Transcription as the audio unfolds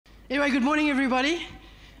Anyway, good morning, everybody.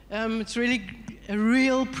 It's really a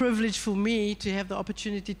real privilege for me to have the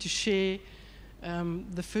opportunity to share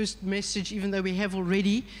the first message, even though we have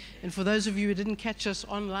already. And for those of you who didn't catch us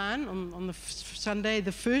online on the Sunday,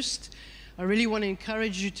 the first, I really want to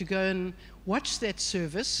encourage you to go and watch that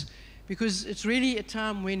service, because it's really a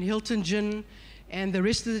time when Hilton, Jin, and the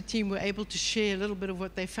rest of the team were able to share a little bit of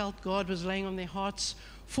what they felt God was laying on their hearts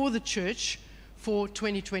for the church for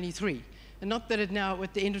 2023. And not that it now,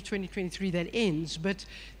 at the end of 2023, that ends, but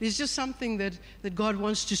there's just something that God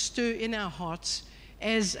wants to stir in our hearts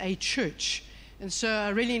as a church. And so I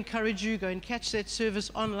really encourage you, go and catch that service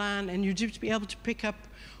online, and you'll just be able to pick up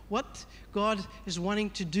what God is wanting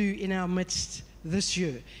to do in our midst this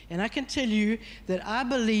year. And I can tell you that I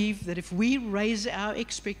believe that if we raise our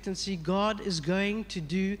expectancy, God is going to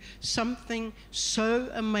do something so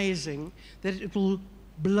amazing that it will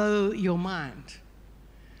blow your mind.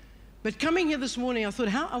 But coming here this morning, I thought,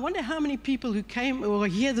 I wonder how many people who came or are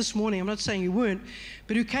here this morning, I'm not saying you weren't,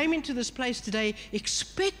 but who came into this place today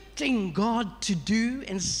expecting God to do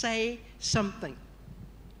and say something.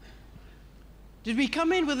 Did we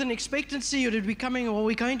come in with an expectancy, or did we come in, well,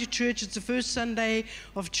 we're going to church, it's the first Sunday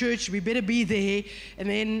of church, we better be there, and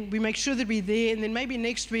then we make sure that we're there, and then maybe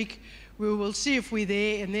next week we'll see if we're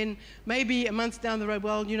there, and then maybe a month down the road,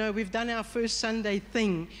 well, we've done our first Sunday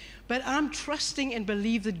thing. But I'm trusting and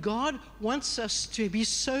believe that God wants us to be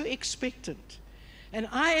so expectant. And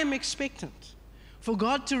I am expectant for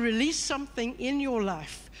God to release something in your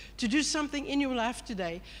life, to do something in your life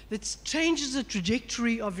today that changes the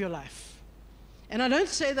trajectory of your life. And I don't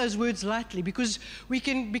say those words lightly, because we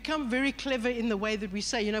can become very clever in the way that we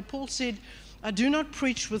say. Paul said, I do not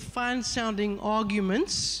preach with fine-sounding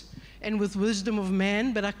arguments and with wisdom of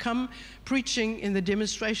man, but I come preaching in the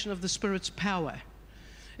demonstration of the Spirit's power.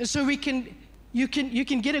 And so you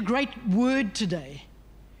can get a great word today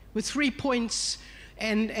with 3 points,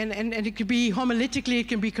 and it could be homiletically, it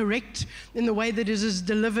can be correct in the way that it is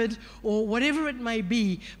delivered, or whatever it may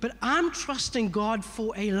be. But I'm trusting God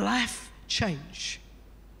for a life change,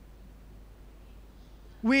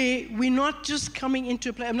 where we're not just coming into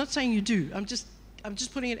a place. I'm not saying you do. I'm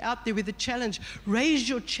just putting it out there with a challenge. Raise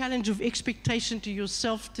your challenge of expectation to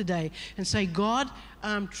yourself today and say, God,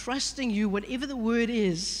 I'm trusting you, whatever the word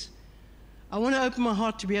is. I want to open my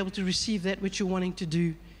heart to be able to receive that which you're wanting to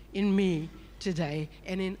do in me today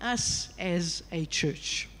and in us as a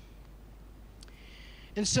church.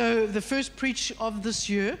 And so the first preach of this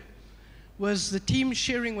year was the team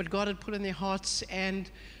sharing what God had put in their hearts. And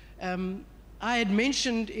I had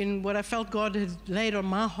mentioned in what I felt God had laid on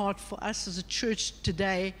my heart for us as a church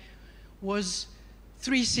today was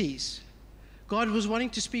 3 C's. God was wanting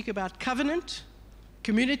to speak about covenant,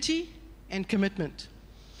 community, and commitment.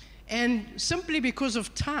 And simply because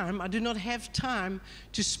of time, I do not have time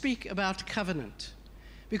to speak about covenant.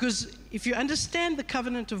 Because if you understand the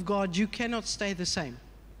covenant of God, you cannot stay the same.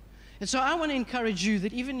 And so I want to encourage you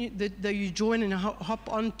that even though you join and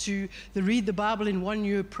hop onto the Read the Bible in 1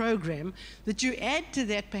 Year program, that you add to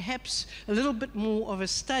that perhaps a little bit more of a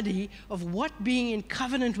study of what being in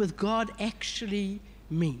covenant with God actually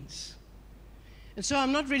means. And so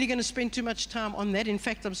I'm not really going to spend too much time on that. In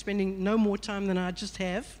fact, I'm spending no more time than I just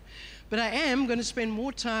have. But I am going to spend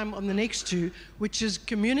more time on the next 2, which is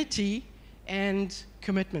community and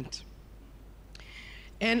commitment.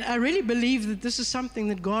 And I really believe that this is something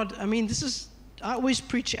that God, I always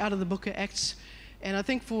preach out of the book of Acts. And I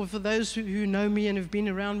think for those who know me and have been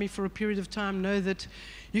around me for a period of time know that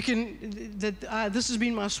this has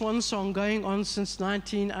been my swan song going on since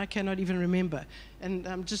I cannot even remember. And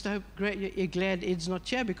I'm just glad Ed's not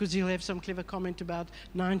here, because he'll have some clever comment about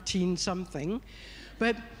 19 something.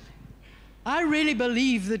 But I really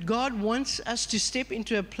believe that God wants us to step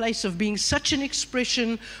into a place of being such an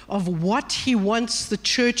expression of what He wants the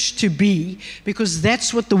church to be, because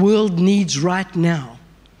that's what the world needs right now.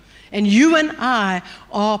 And you and I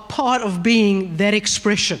are part of being that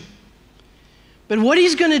expression. But what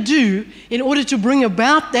He's going to do in order to bring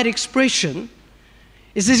about that expression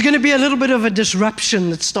is there's going to be a little bit of a disruption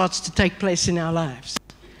that starts to take place in our lives.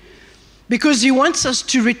 Because He wants us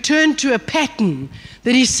to return to a pattern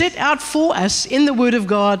that He set out for us in the Word of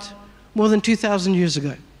God more than 2,000 years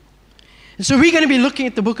ago. And so we're going to be looking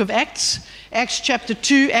at the book of Acts, Acts chapter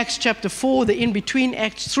 2, Acts chapter 4, the in-between,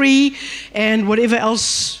 Acts 3, and whatever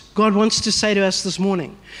else God wants to say to us this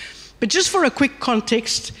morning. But just for a quick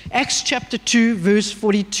context, Acts chapter 2, verse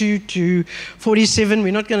 42 to 47.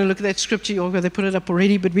 We're not going to look at that scripture, although they put it up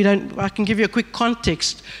already, but I can give you a quick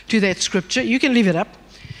context to that scripture. You can leave it up.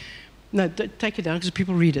 No, take it down because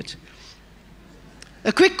people read it.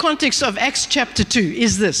 A quick context of Acts chapter 2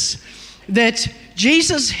 is this. that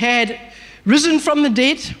Jesus had risen from the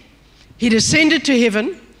dead, he'd ascended to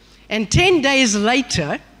heaven, and 10 days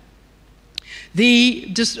later,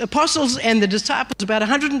 the apostles and the disciples, about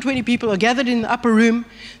 120 people, are gathered in the upper room.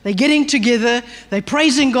 They're getting together, they're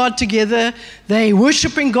praising God together, they're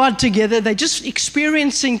worshiping God together, they're just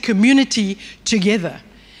experiencing community together.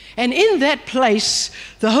 And in that place,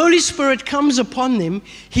 the Holy Spirit comes upon them,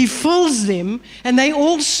 He fills them, and they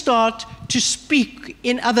all start to speak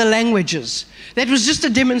in other languages. That was just a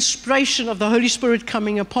demonstration of the Holy Spirit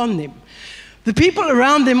coming upon them. The people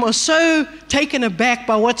around them are so taken aback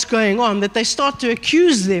by what's going on that they start to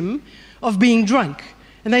accuse them of being drunk.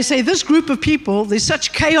 And they say, this group of people, there's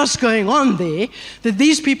such chaos going on there that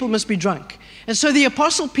these people must be drunk. And so the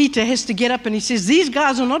Apostle Peter has to get up and he says, these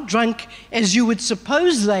guys are not drunk as you would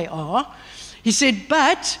suppose they are. He said,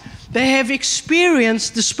 but they have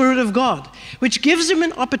experienced the Spirit of God, which gives them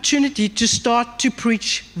an opportunity to start to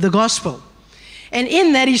preach the gospel. And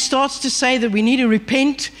in that, he starts to say that we need to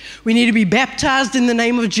repent, we need to be baptized in the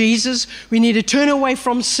name of Jesus, we need to turn away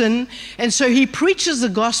from sin. And so he preaches the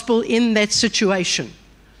gospel in that situation.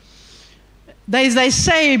 They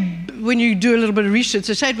say, when you do a little bit of research,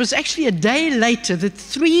 they say it was actually a day later that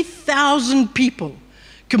 3,000 people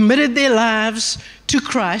committed their lives to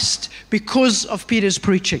Christ because of Peter's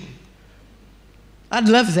preaching. I'd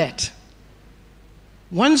love that.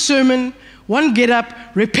 One sermon, one get up,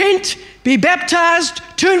 repent, be baptized,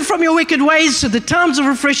 turn from your wicked ways so the times of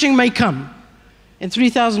refreshing may come. And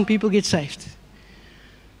 3,000 people get saved.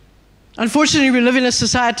 Unfortunately, we live in a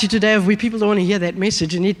society today where people don't want to hear that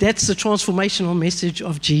message, and yet that's the transformational message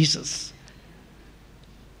of Jesus.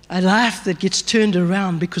 A life that gets turned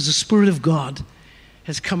around because the Spirit of God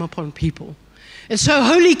has come upon people. And so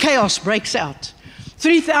holy chaos breaks out.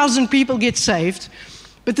 3,000 people get saved.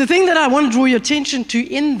 But the thing that I want to draw your attention to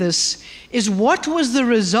in this is what was the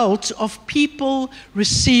result of people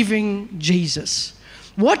receiving Jesus?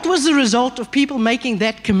 What was the result of people making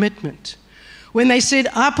that commitment? When they said,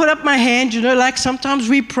 I put up my hand, like sometimes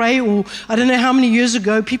we pray, or I don't know how many years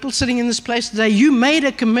ago, people sitting in this place today, you made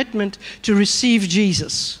a commitment to receive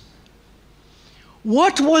Jesus.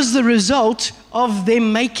 What was the result of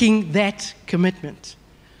them making that commitment?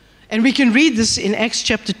 And we can read this in Acts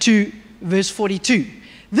chapter 2, verse 42.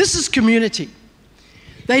 This is community.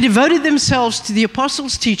 They devoted themselves to the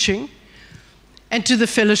apostles' teaching and to the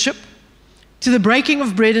fellowship, to the breaking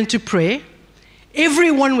of bread and to prayer.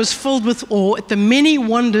 Everyone was filled with awe at the many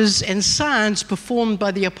wonders and signs performed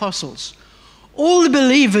by the apostles. All the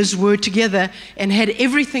believers were together and had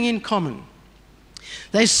everything in common.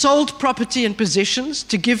 They sold property and possessions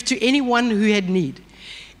to give to anyone who had need.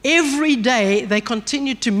 Every day they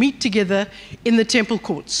continued to meet together in the temple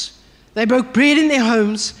courts. They broke bread in their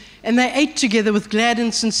homes and they ate together with glad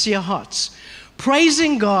and sincere hearts,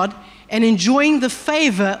 praising God and enjoying the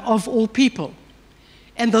favor of all people.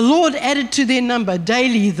 And the Lord added to their number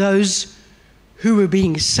daily those who were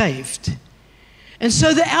being saved. And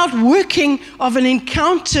so the outworking of an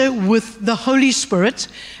encounter with the Holy Spirit,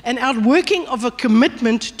 an outworking of a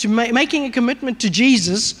commitment to making a commitment to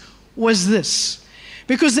Jesus was this.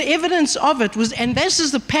 Because the evidence of it was, and this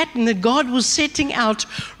is the pattern that God was setting out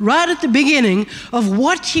right at the beginning of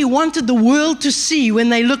what He wanted the world to see when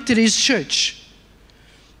they looked at His church.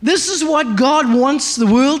 This is what God wants the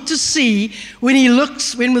world to see when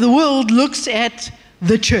the world looks at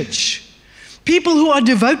the church. People who are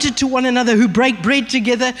devoted to one another, who break bread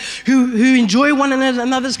together, who enjoy one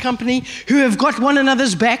another's company, who have got one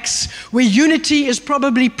another's backs, where unity is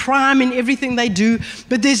probably prime in everything they do,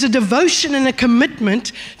 but there's a devotion and a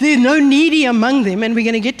commitment. There are no needy among them, and we're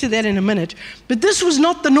going to get to that in a minute. But this was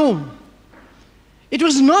not the norm. It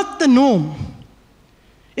was not the norm.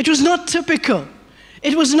 It was not typical.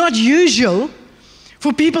 It was not usual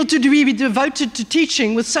for people to be devoted to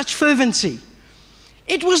teaching with such fervency.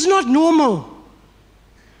 It was not normal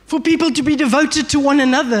for people to be devoted to one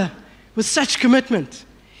another with such commitment.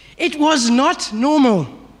 It was not normal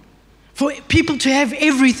for people to have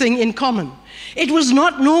everything in common. It was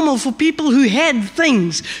not normal for people who had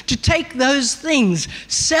things to take those things,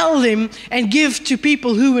 sell them, and give to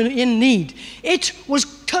people who were in need. It was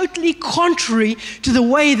totally contrary to the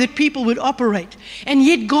way that people would operate. And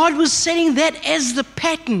yet God was setting that as the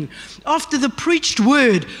pattern. After the preached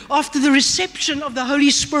word, after the reception of the Holy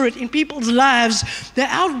Spirit in people's lives, the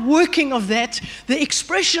outworking of that, the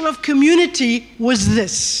expression of community was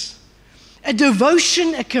this. A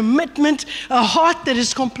devotion, a commitment, a heart that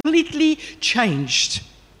is completely changed.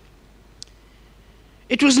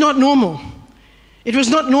 It was not normal. It was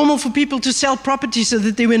not normal for people to sell property so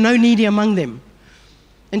that there were no needy among them.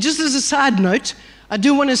 And just as a side note, I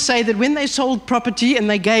do want to say that when they sold property and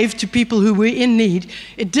they gave to people who were in need,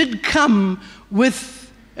 it did come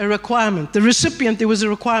with a requirement. The recipient, there was a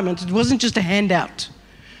requirement. It wasn't just a handout.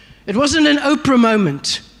 It wasn't an Oprah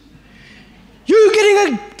moment. You're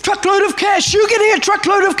getting a truckload of cash. You're getting a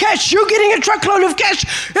truckload of cash. You're getting a truckload of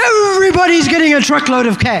cash. Everybody's getting a truckload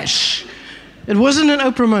of cash. It wasn't an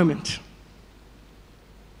Oprah moment.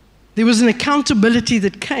 There was an accountability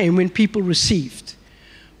that came when people received.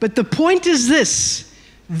 But the point is this: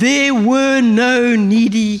 there were no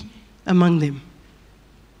needy among them.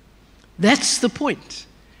 That's the point.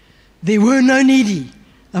 There were no needy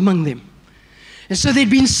among them. And so there'd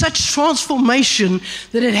been such transformation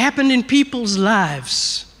that had happened in people's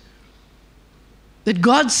lives that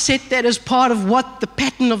God set that as part of what the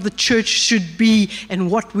pattern of the church should be and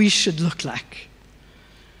what we should look like.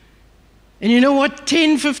 And you know what?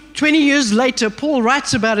 10, 15, 20 years later, Paul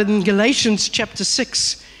writes about it in Galatians chapter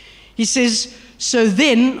 6. He says, so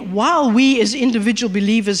then, while we as individual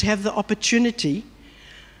believers have the opportunity,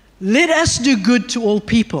 let us do good to all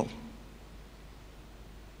people.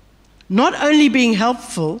 Not only being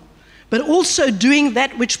helpful, but also doing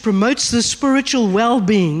that which promotes the spiritual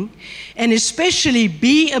well-being, and especially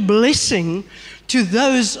be a blessing to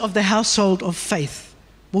those of the household of faith,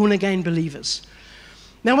 born-again believers.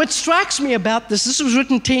 Now, what strikes me about this was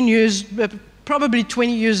written 10 years, probably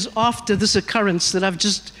 20 years after this occurrence that I've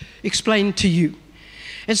just explained to you.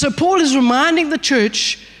 And so Paul is reminding the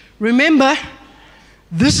church, remember,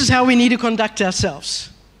 this is how we need to conduct ourselves.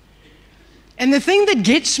 And the thing that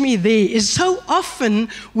gets me there is so often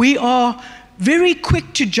we are very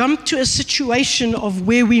quick to jump to a situation of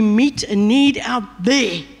where we meet a need out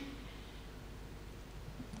there.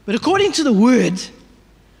 But according to the word,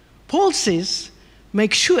 Paul says,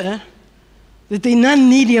 make sure that there are none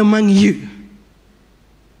needy among you.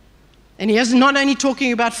 And he is not only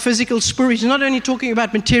talking about physical, spiritual, he's not only talking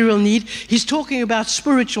about material need, he's talking about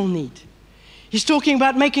spiritual need. He's talking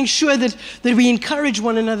about making sure that we encourage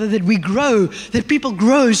one another, that we grow, that people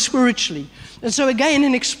grow spiritually. And so again,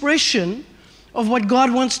 an expression of what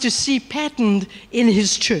God wants to see patterned in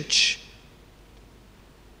his church.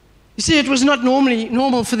 You see, it was not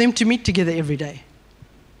normal for them to meet together every day.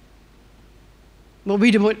 Well,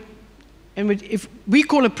 we do it. And if we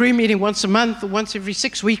call a prayer meeting once a month or once every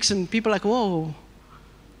 6 weeks, and people are like, whoa.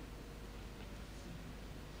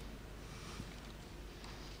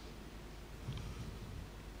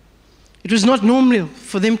 It was not normal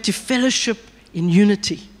for them to fellowship in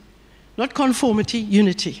unity. Not conformity,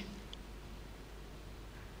 unity.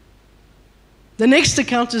 The next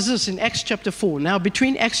account is this in Acts chapter 4. Now,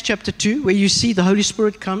 between Acts chapter 2, where you see the Holy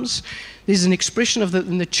Spirit comes, there's an expression of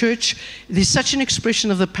in the church, there's such an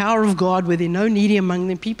expression of the power of God where there are no needy among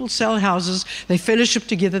them. People sell houses, they fellowship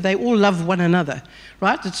together, they all love one another,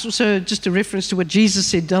 right? It's also just a reference to what Jesus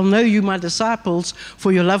said, they'll know you, my disciples,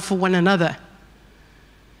 for your love for one another.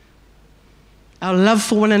 Our love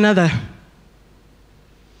for one another.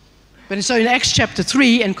 But so in Acts chapter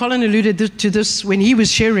 3, and Colin alluded to this when he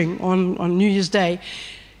was sharing on New Year's Day,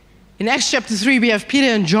 in Acts chapter 3 we have Peter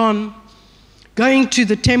and John going to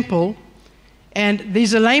the temple, and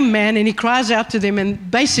there's a lame man, and he cries out to them, and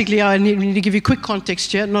basically, I need to give you quick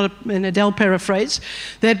context here, not an Adele paraphrase,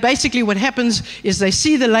 that basically what happens is they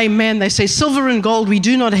see the lame man, they say, silver and gold we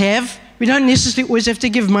do not have, we don't necessarily always have to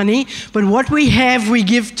give money, but what we have we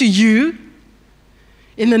give to you.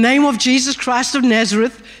 In the name of Jesus Christ of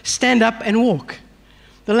Nazareth, stand up and walk.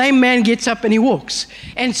 The lame man gets up and he walks.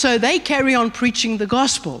 And so they carry on preaching the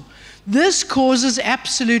gospel. This causes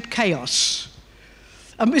absolute chaos,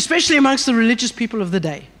 especially amongst the religious people of the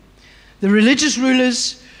day. The religious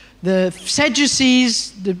rulers, the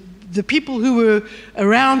Sadducees, the people who were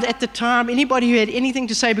around at the time, anybody who had anything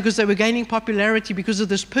to say because they were gaining popularity because of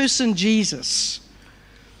this person, Jesus.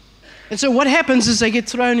 And so what happens is they get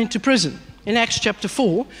thrown into prison. In Acts chapter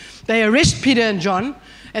 4, they arrest Peter and John,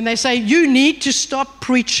 and they say, you need to stop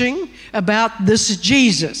preaching about this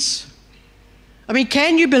Jesus. I mean,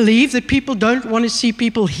 can you believe that people don't want to see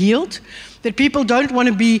people healed? That people don't want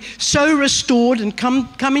to be so restored and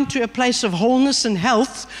come into a place of wholeness and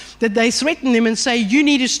health that they threaten them and say, you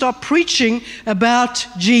need to stop preaching about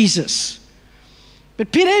Jesus.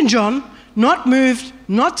 But Peter and John, not moved,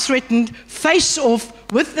 not threatened, face off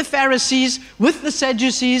with the Pharisees, with the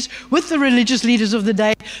Sadducees, with the religious leaders of the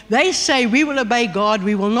day. They say, we will obey God,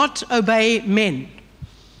 we will not obey men.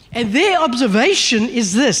 And their observation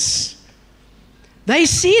is this. They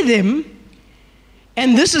see them,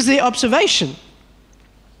 and this is their observation.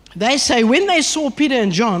 They say, when they saw Peter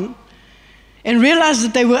and John and realized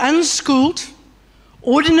that they were unschooled,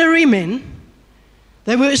 ordinary men,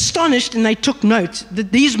 they were astonished and they took note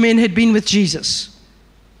that these men had been with Jesus.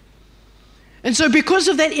 And so because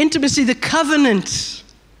of that intimacy, the covenant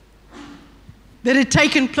that had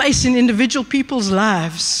taken place in individual people's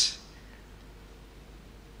lives,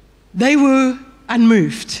 they were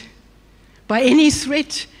unmoved by any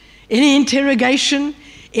threat, any interrogation,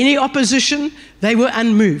 any opposition. They were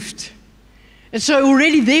unmoved. And so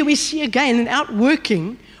already there we see again an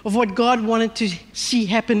outworking of what God wanted to see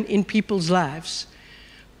happen in people's lives.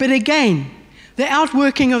 But again, the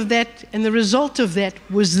outworking of that and the result of that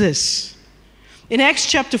was this. In Acts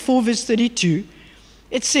chapter 4, verse 32,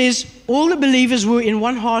 it says, all the believers were in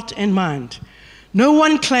one heart and mind. No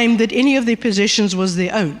one claimed that any of their possessions was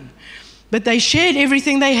their own, but they shared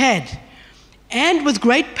everything they had. And with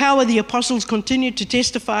great power, the apostles continued to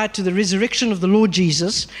testify to the resurrection of the Lord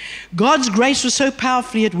Jesus. God's grace was so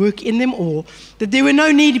powerfully at work in them all that there were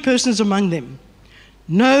no needy persons among them.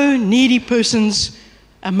 No needy persons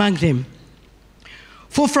among them.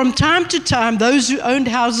 For from time to time, those who owned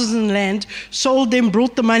houses and land sold them,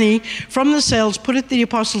 brought the money from the sales, put it at the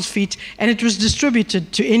apostles' feet, and it was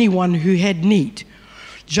distributed to anyone who had need.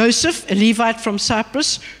 Joseph, a Levite from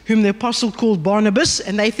Cyprus, whom the apostle called Barnabas,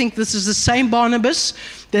 and they think this is the same Barnabas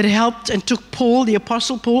that helped and took Paul, the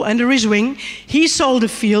apostle Paul, under his wing. He sold a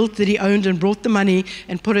field that he owned and brought the money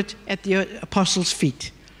and put it at the apostles'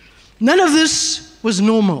 feet. None of this was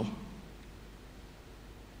normal.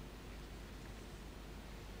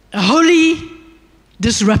 A holy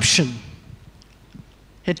disruption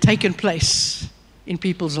had taken place in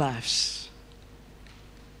people's lives.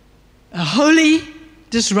 A holy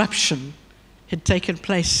disruption had taken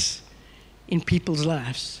place in people's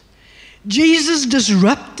lives. Jesus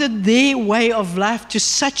disrupted their way of life to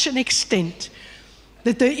such an extent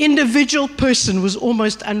that the individual person was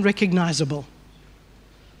almost unrecognizable.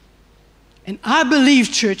 And I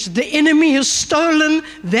believe, church, the enemy has stolen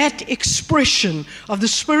that expression of the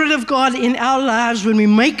Spirit of God in our lives when we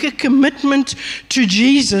make a commitment to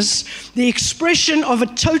Jesus, the expression of a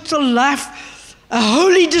total life, a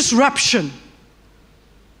holy disruption,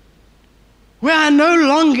 where I no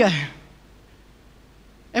longer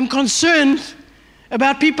am concerned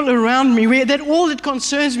about people around me, where that all that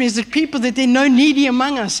concerns me is that people, that there are no needy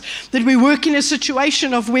among us, that we work in a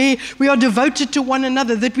situation of where we are devoted to one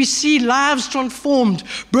another, that we see lives transformed,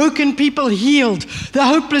 broken people healed, the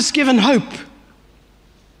hopeless given hope.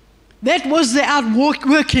 That was the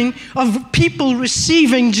outworking of people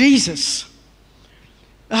receiving Jesus.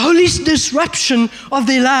 A holy disruption of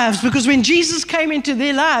their lives, because when Jesus came into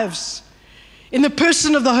their lives, in the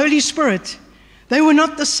person of the Holy Spirit, they were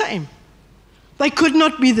not the same. They could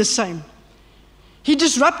not be the same. He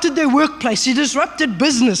disrupted their workplace. He disrupted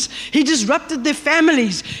business. He disrupted their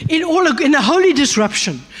families in a holy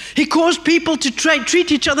disruption. He caused people to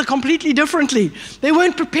treat each other completely differently. They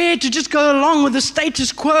weren't prepared to just go along with the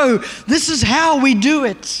status quo. This is how we do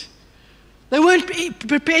it. They weren't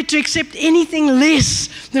prepared to accept anything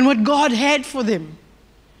less than what God had for them.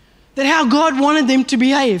 That how God wanted them to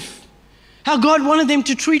behave. How God wanted them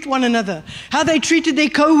to treat one another, how they treated their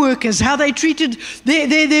co-workers, how they treated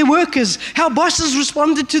their workers, how bosses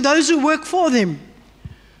responded to those who work for them.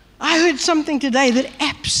 I heard something today that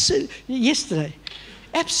yesterday,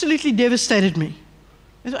 absolutely devastated me.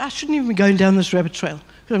 I shouldn't even be going down this rabbit trail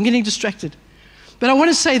because I'm getting distracted. But I want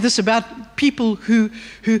to say this about people who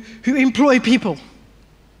employ people.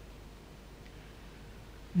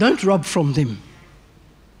 Don't rob from them.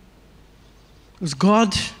 Because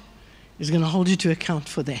God is going to hold you to account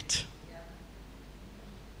for that.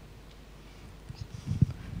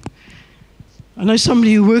 I know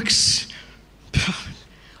somebody who works,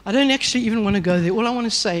 I don't actually even want to go there. All I want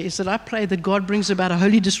to say is that I pray that God brings about a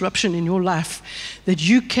holy disruption in your life, that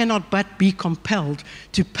you cannot but be compelled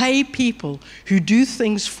to pay people who do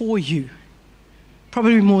things for you,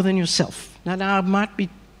 probably more than yourself. Now it might be,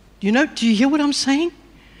 do you hear what I'm saying?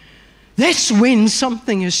 That's when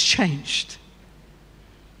something has changed.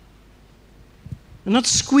 And not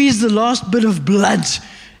squeeze the last bit of blood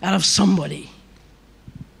out of somebody.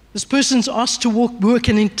 This person's asked to work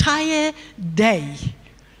an entire day.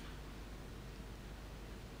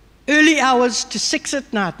 Early hours to 6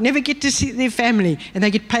 at night, never get to see their family, and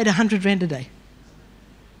they get paid 100 Rand a day.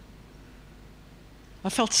 I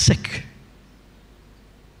felt sick.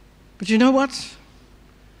 But you know what?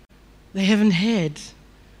 They haven't had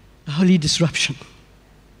a holy disruption.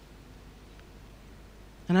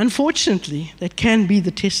 And unfortunately, that can be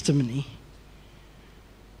the testimony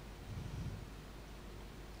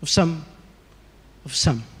of some.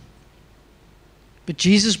 But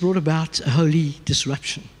Jesus brought about a holy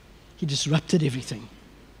disruption. He disrupted everything.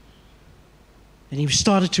 And he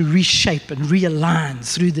started to reshape and realign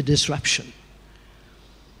through the disruption.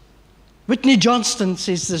 Whitney Johnson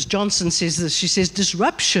says this. She says,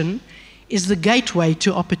 disruption is the gateway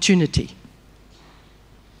to opportunity.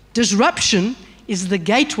 Disruption is the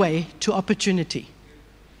gateway to opportunity.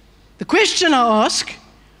 The question I ask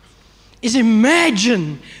is,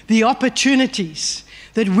 imagine the opportunities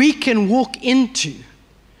that we can walk into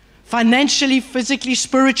financially, physically,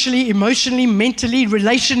 spiritually, emotionally, mentally,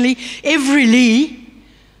 relationally, everyly,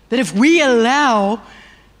 that if we allow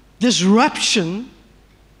disruption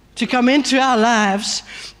to come into our lives,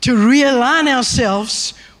 to realign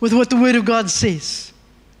ourselves with what the Word of God says.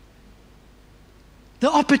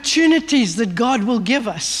 The opportunities that God will give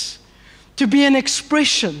us to be an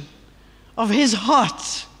expression of His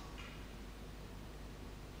heart.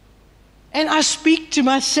 And I speak to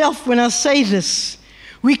myself when I say this.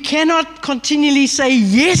 We cannot continually say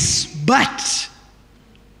yes, but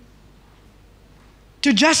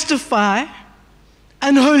to justify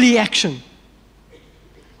unholy action,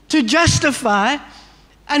 to justify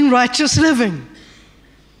unrighteous living,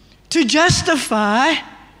 to justify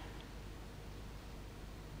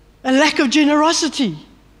a lack of generosity.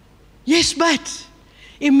 Yes, but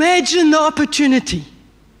imagine the opportunity.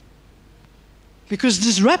 Because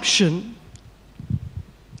disruption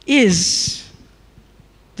is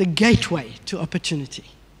the gateway to opportunity.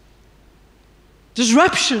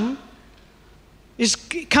 Disruption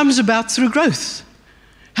comes about through growth.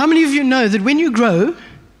 How many of you know that when you grow,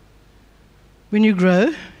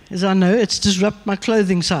 as I know, it's disrupt my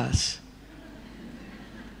clothing size?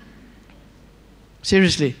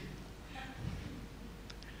 Seriously.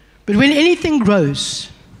 But when anything grows,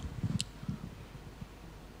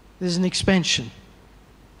 there's an expansion.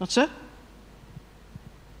 Not so?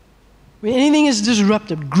 When anything is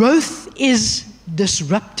disrupted, growth is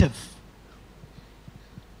disruptive.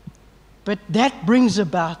 But that brings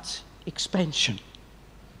about expansion.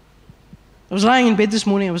 I was lying in bed this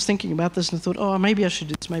morning, I was thinking about this, and I thought, oh, maybe I should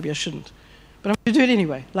do this, maybe I shouldn't. But I'm going to do it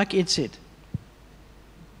anyway, like Ed said.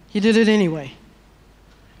 He did it anyway.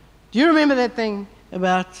 Do you remember that thing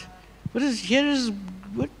about, what's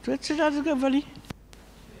it out of Valley?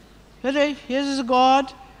 Here's a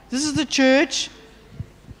God, this is the church,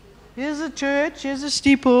 here's the church, here's the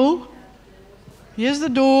steeple, here's the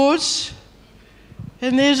doors,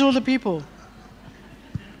 and there's all the people.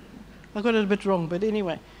 I got it a bit wrong, but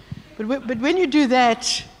anyway. But when you do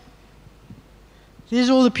that, there's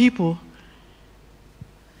all the people.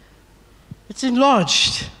 It's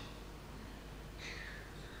enlarged.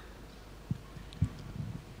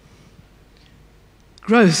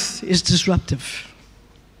 Growth is disruptive.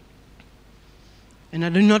 And I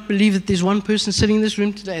do not believe that there's one person sitting in this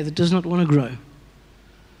room today that does not want to grow.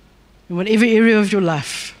 In whatever area of your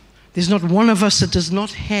life, there's not one of us that does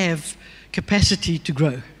not have capacity to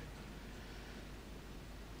grow.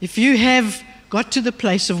 If you have got to the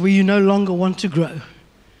place of where you no longer want to grow,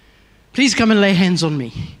 please come and lay hands on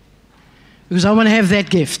me, because I want to have that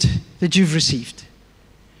gift that you've received.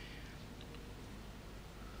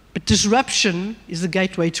 But disruption is the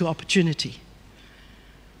gateway to opportunity.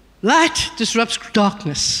 Light disrupts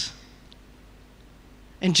darkness.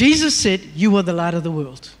 And Jesus said, you are the light of the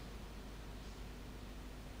world.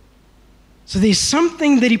 So there's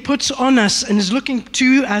something that He puts on us and is looking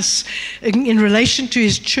to us in relation to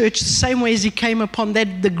His church, the same way as He came upon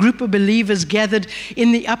the group of believers gathered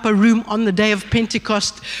in the upper room on the day of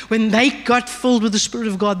Pentecost. When they got filled with the Spirit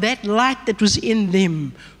of God, that light that was in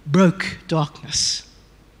them broke darkness.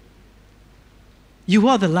 You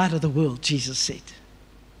are the light of the world, Jesus said.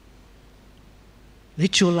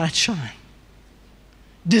 Let your light shine.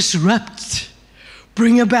 Disrupt.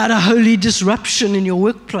 Bring about a holy disruption in your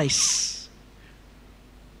workplace.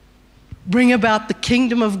 Bring about the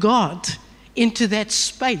kingdom of God into that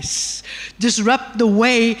space. Disrupt the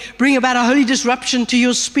way, bring about a holy disruption to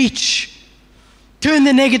your speech. Turn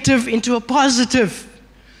the negative into a positive.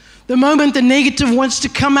 The moment the negative wants to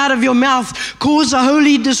come out of your mouth, cause a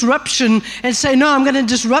holy disruption and say, no, I'm going to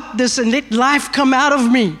disrupt this and let life come out of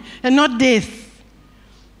me and not death.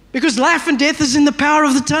 Because life and death is in the power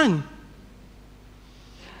of the tongue.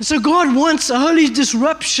 And so God wants a holy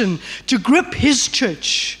disruption to grip His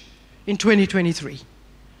church in 2023.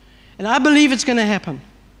 And I believe it's going to happen.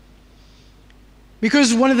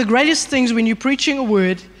 Because one of the greatest things when you're preaching a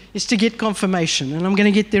word is to get confirmation. And I'm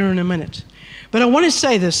going to get there in a minute. But I want to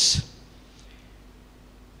say this,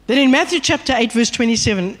 that in Matthew chapter 8, verse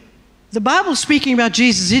 27, the Bible speaking about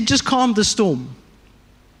Jesus, He just calmed the storm.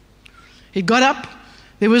 He got up,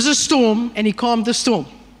 there was a storm, and He calmed the storm.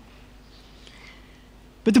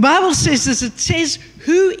 But the Bible says this, it says,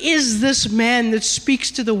 who is this man that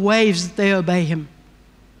speaks to the waves that they obey Him?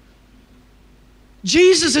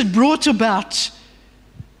 Jesus had brought about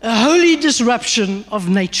a holy disruption of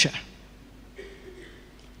nature.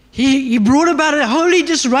 He brought about a holy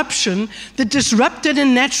disruption that disrupted a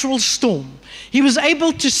natural storm. He was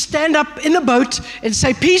able to stand up in a boat and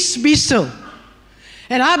say, "Peace, be still."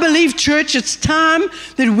 And I believe, church, it's time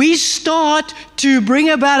that we start to bring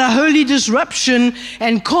about a holy disruption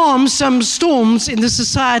and calm some storms in the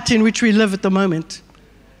society in which we live at the moment.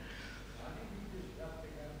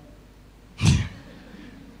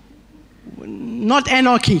 Not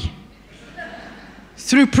anarchy.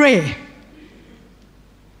 Through prayer.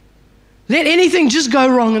 Let anything just go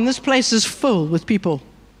wrong, and this place is full with people.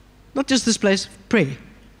 Not just this place, prayer.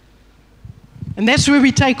 And that's where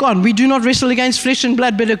we take on. We do not wrestle against flesh and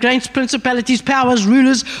blood, but against principalities, powers,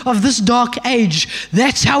 rulers of this dark age.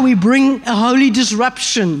 That's how we bring a holy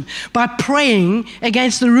disruption, by praying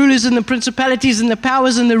against the rulers and the principalities and the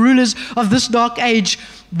powers and the rulers of this dark age.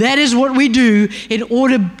 That is what we do in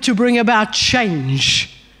order to bring about change.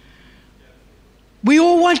 We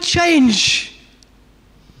all want change.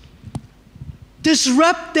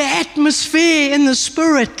 Disrupt the atmosphere in the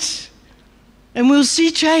spirit, and we'll see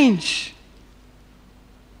change.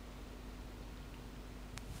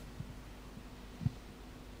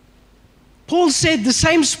 Paul said, the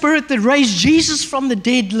same spirit that raised Jesus from the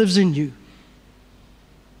dead lives in you.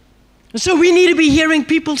 And so we need to be hearing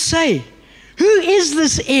people say, who is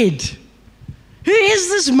this Ed? Who is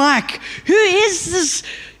this Mike? Who is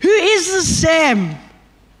this Sam?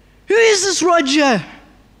 Who is this Roger?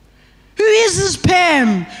 Who is this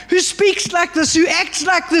Pam? Who speaks like this? Who acts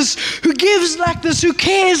like this? Who gives like this? Who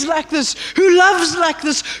cares like this? Who loves like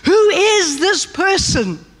this? Who is this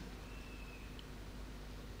person?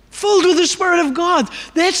 Filled with the Spirit of God.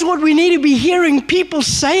 That's what we need to be hearing people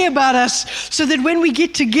say about us, so that when we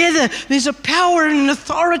get together, there's a power and an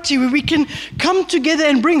authority where we can come together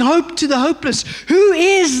and bring hope to the hopeless. Who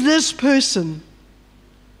is this person?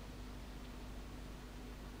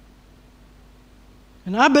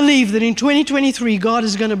 And I believe that in 2023, God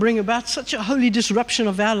is going to bring about such a holy disruption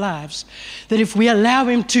of our lives that if we allow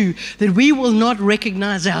Him to, that we will not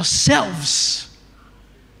recognize ourselves.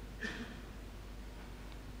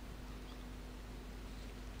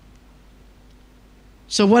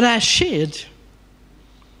 So what I shared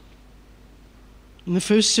in the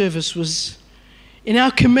first service was, in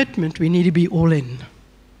our commitment, we need to be all in.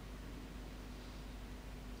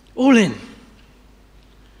 All in.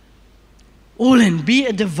 All in. Be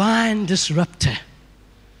a divine disruptor.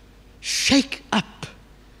 Shake up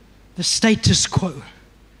the status quo.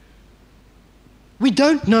 We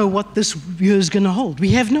don't know what this year is going to hold. We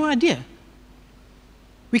have no idea.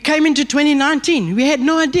 We came into 2019. We had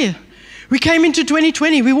no idea. We came into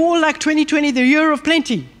 2020. We were all like 2020, the year of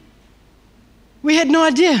plenty. We had no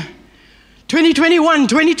idea. 2021,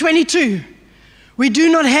 2022. We do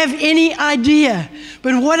not have any idea.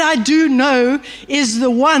 But what I do know is the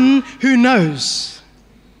one who knows.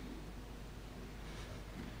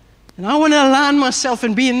 And I want to align myself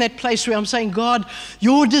and be in that place where I'm saying, God,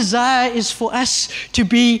 your desire is for us to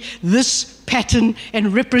be this pattern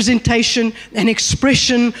and representation and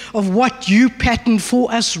expression of what you patterned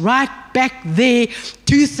for us right back there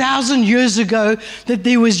 2,000 years ago, that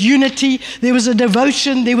there was unity, there was a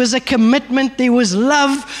devotion, there was a commitment, there was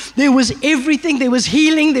love, there was everything, there was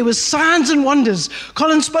healing, there was signs and wonders.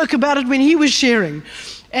 Colin spoke about it when he was sharing.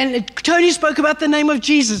 And Tony spoke about the name of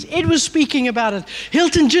Jesus. Ed was speaking about it.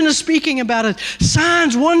 Hilton Jin is speaking about it.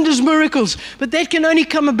 Signs, wonders, miracles. But that can only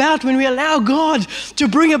come about when we allow God to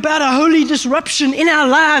bring about a holy disruption in our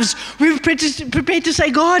lives. We're prepared to say,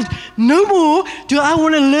 God, no more do I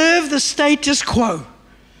want to live the status quo.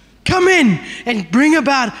 Come in and bring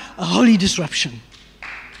about a holy disruption.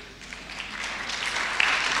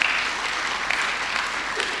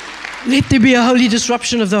 Let there be a holy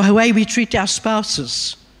disruption of the way we treat our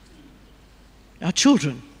spouses, our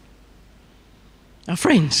children, our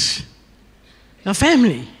friends, our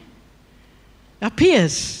family, our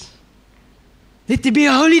peers. Let there be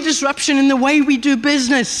a holy disruption in the way we do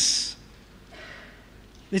business.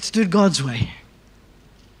 Let's do it God's way.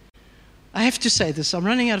 I have to say this. I'm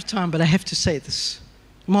running out of time, but I have to say this.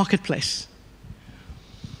 Marketplace.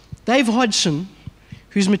 Dave Hodgson,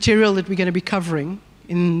 whose material that we're going to be covering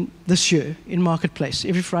in this year in Marketplace,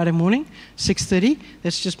 every Friday morning, 6:30.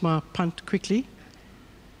 That's just my punt quickly.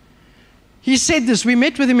 He said this. We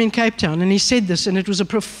met with him in Cape Town, and he said this, and it was a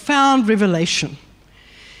profound revelation.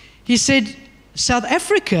 He said, South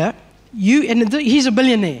Africa, he's a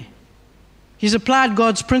billionaire. He's applied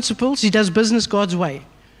God's principles. He does business God's way,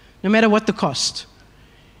 no matter what the cost.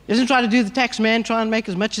 He doesn't try to do the tax man, try and make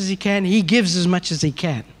as much as he can. He gives as much as he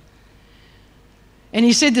can. And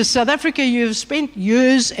he said this, South Africa, you have spent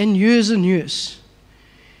years and years and years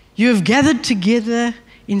You have gathered together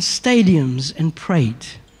in stadiums and prayed.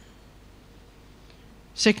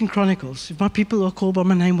 2 Chronicles, if my people who are called by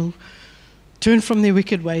my name will turn from their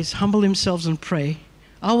wicked ways, humble themselves and pray,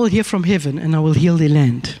 I will hear from heaven and I will heal their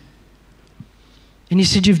land. And he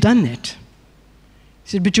said, you've done that. He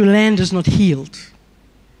said, but your land is not healed.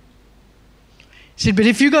 He said, but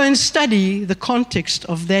if you go and study the context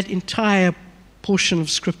of that entire portion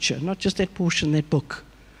of Scripture, not just that portion, that book,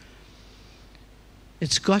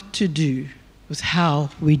 it's got to do with how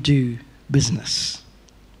we do business,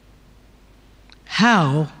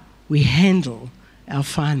 how we handle our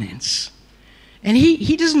finance. And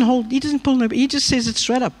he doesn't pull no, he just says it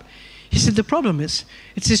straight up. He said, the problem is,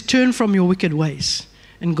 it says, turn from your wicked ways.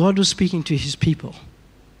 And God was speaking to his people.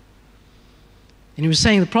 And he was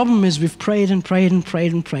saying, the problem is we've prayed and prayed and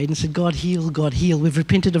prayed and prayed and said, God heal, God heal. We've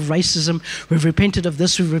repented of racism, we've repented of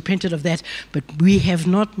this, we've repented of that, but we have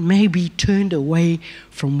not maybe turned away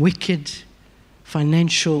from wicked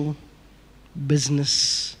financial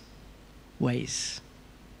business ways.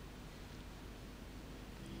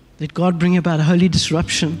 Let God bring about a holy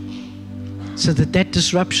disruption so that that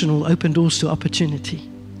disruption will open doors to opportunity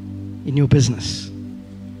in your business.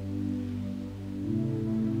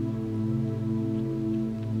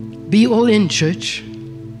 Be all in, church,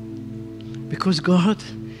 because God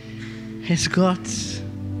has got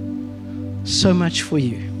so much for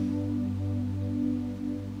you.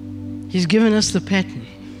 He's given us the pattern.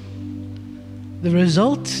 The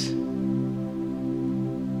result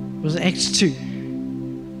was Acts 2.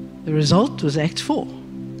 The result was Acts 4.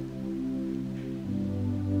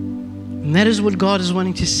 And that is what God is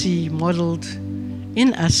wanting to see modeled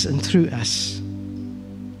in us and through us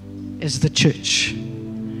as the church.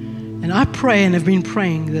 And I pray and have been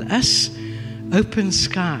praying that us Open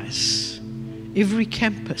Skies, every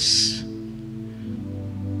campus,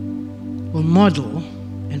 will model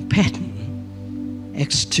and pattern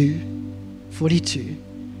Acts 2, 42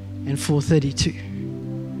 and 4:32.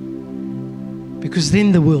 Because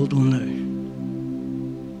then the world will know.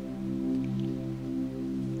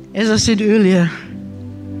 As I said earlier,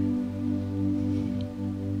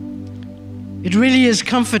 it really is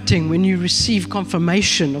comforting when you receive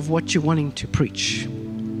confirmation of what you're wanting to preach.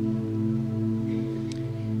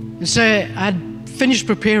 And so I'd finished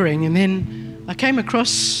preparing, and then I came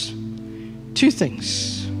across two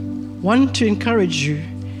things. One, to encourage you,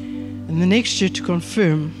 and the next year to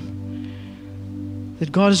confirm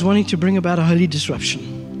that God is wanting to bring about a holy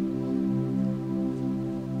disruption.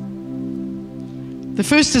 The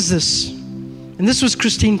first is this, and this was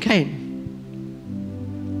Christine Kane.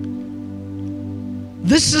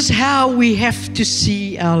 This is how we have to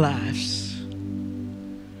see our lives.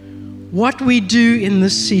 What we do in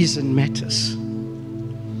this season matters.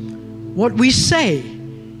 What we say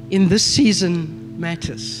in this season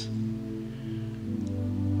matters.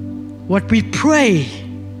 What we pray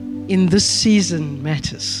in this season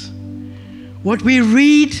matters. What we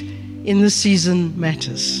read in this season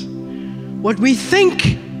matters. What we think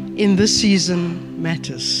in this season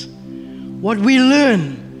matters. What we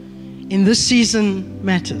learn in this season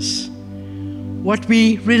matters. What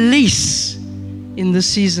we release in this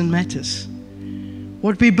season matters.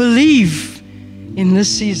 What we believe in this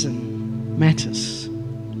season matters.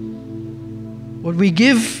 What we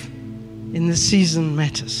give in this season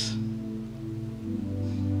matters.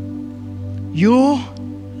 Your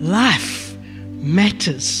life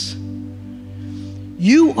matters.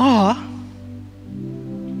 You are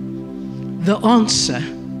the answer.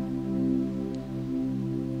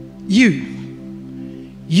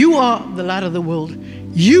 You are the light of the world.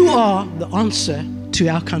 You are the answer to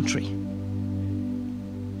our country.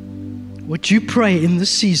 What you pray in this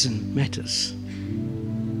season matters.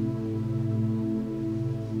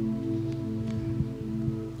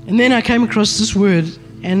 And then I came across this word,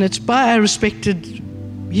 and it's by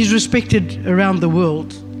he's respected around the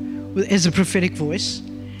world as a prophetic voice.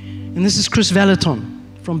 And this is Chris Vallotton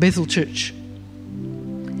from Bethel Church.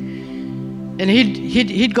 And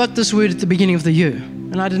he'd got this word at the beginning of the year.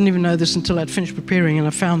 And I didn't even know this until I'd finished preparing, and I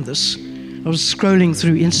found this. I was scrolling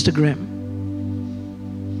through Instagram.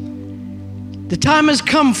 The time has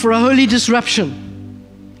come for a holy disruption,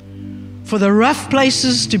 for the rough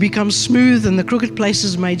places to become smooth and the crooked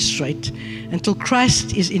places made straight, until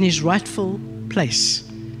Christ is in his rightful place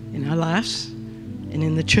in our lives and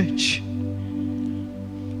in the church.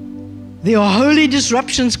 There are holy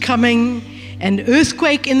disruptions coming, an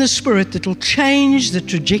earthquake in the spirit that will change the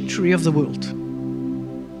trajectory of the world.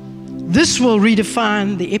 This will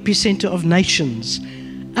redefine the epicenter of nations,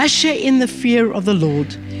 usher in the fear of the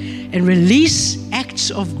Lord, and release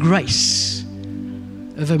acts of grace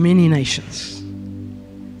over many nations.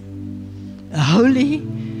 A holy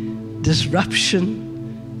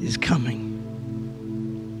disruption is coming.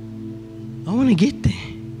 I want to get there.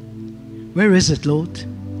 Where is it, Lord?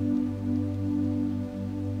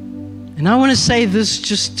 And I want to say this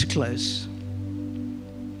just to close.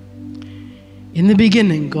 In the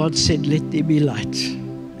beginning, God said, let there be light.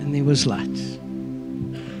 And there was light.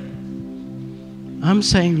 I'm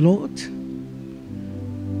saying, Lord,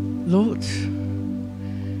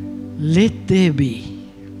 let there be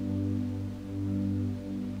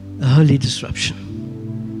a holy disruption.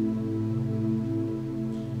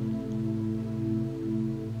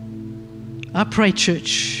 I pray,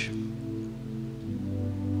 church,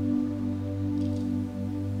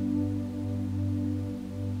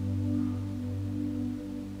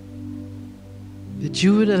 that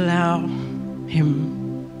you would allow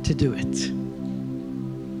Him to do it,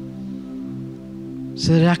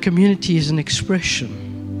 so that our community is an expression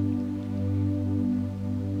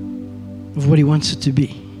of what He wants it to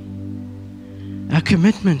be. Our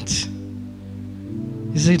commitment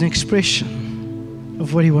is an expression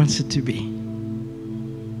of what He wants it to be.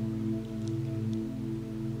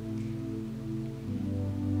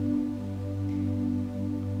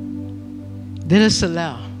 Let us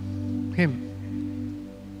allow Him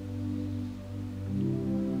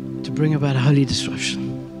to bring about a holy disruption.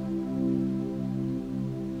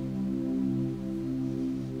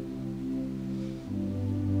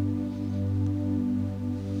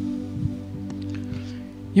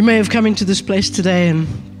 You may have come into this place today and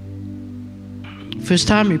first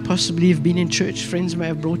time you possibly have been in church, friends may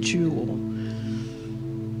have brought you,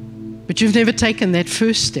 but you've never taken that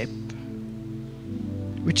first step,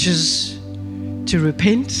 which is to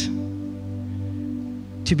repent,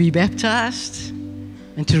 to be baptized,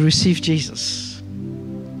 and to receive Jesus.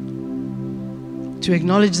 To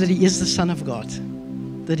acknowledge that He is the Son of God,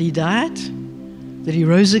 that He died, that He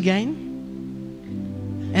rose again,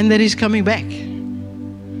 and that He's coming back.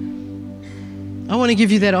 I want to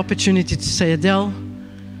give you that opportunity to say, Adele,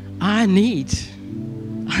 I need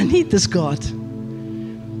this God.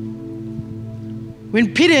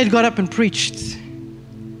 When Peter had got up and preached,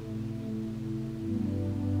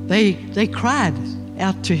 they cried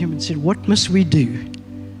out to him and said, what must we do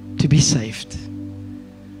to be saved?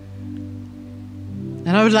 And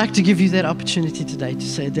I would like to give you that opportunity today to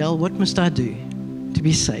say, Adele, what must I do to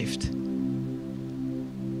be saved?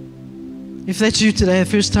 If that's you today, the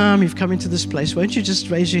first time you've come into this place, won't you just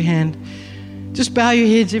raise your hand? Just bow your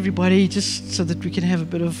heads, everybody, just so that we can have a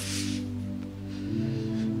bit of...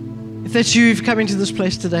 If that's you, you've come into this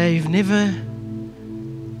place today, you've never...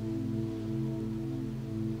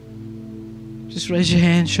 Just raise your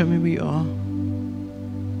hand, show me where you are.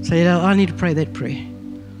 Say, I need to pray that prayer.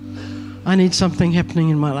 I need something happening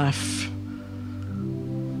in my life.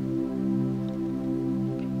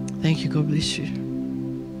 Thank you, God bless you.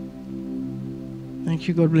 Thank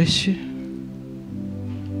you, God bless you.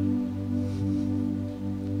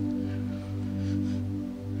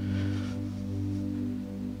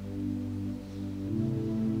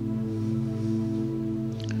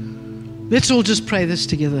 Let's all just pray this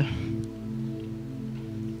together.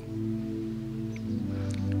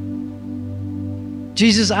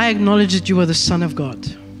 Jesus, I acknowledge that you are the Son of God,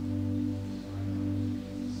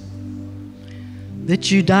 that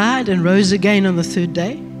you died and rose again on the third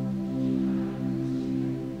day,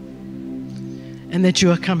 and that you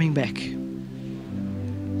are coming back.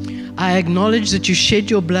 I acknowledge that you shed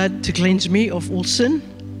your blood to cleanse me of all sin.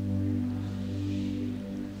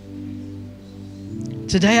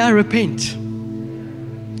 Today I repent.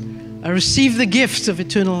 I receive the gift of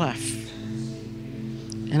eternal life,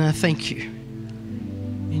 and I thank you.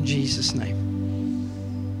 In Jesus' name.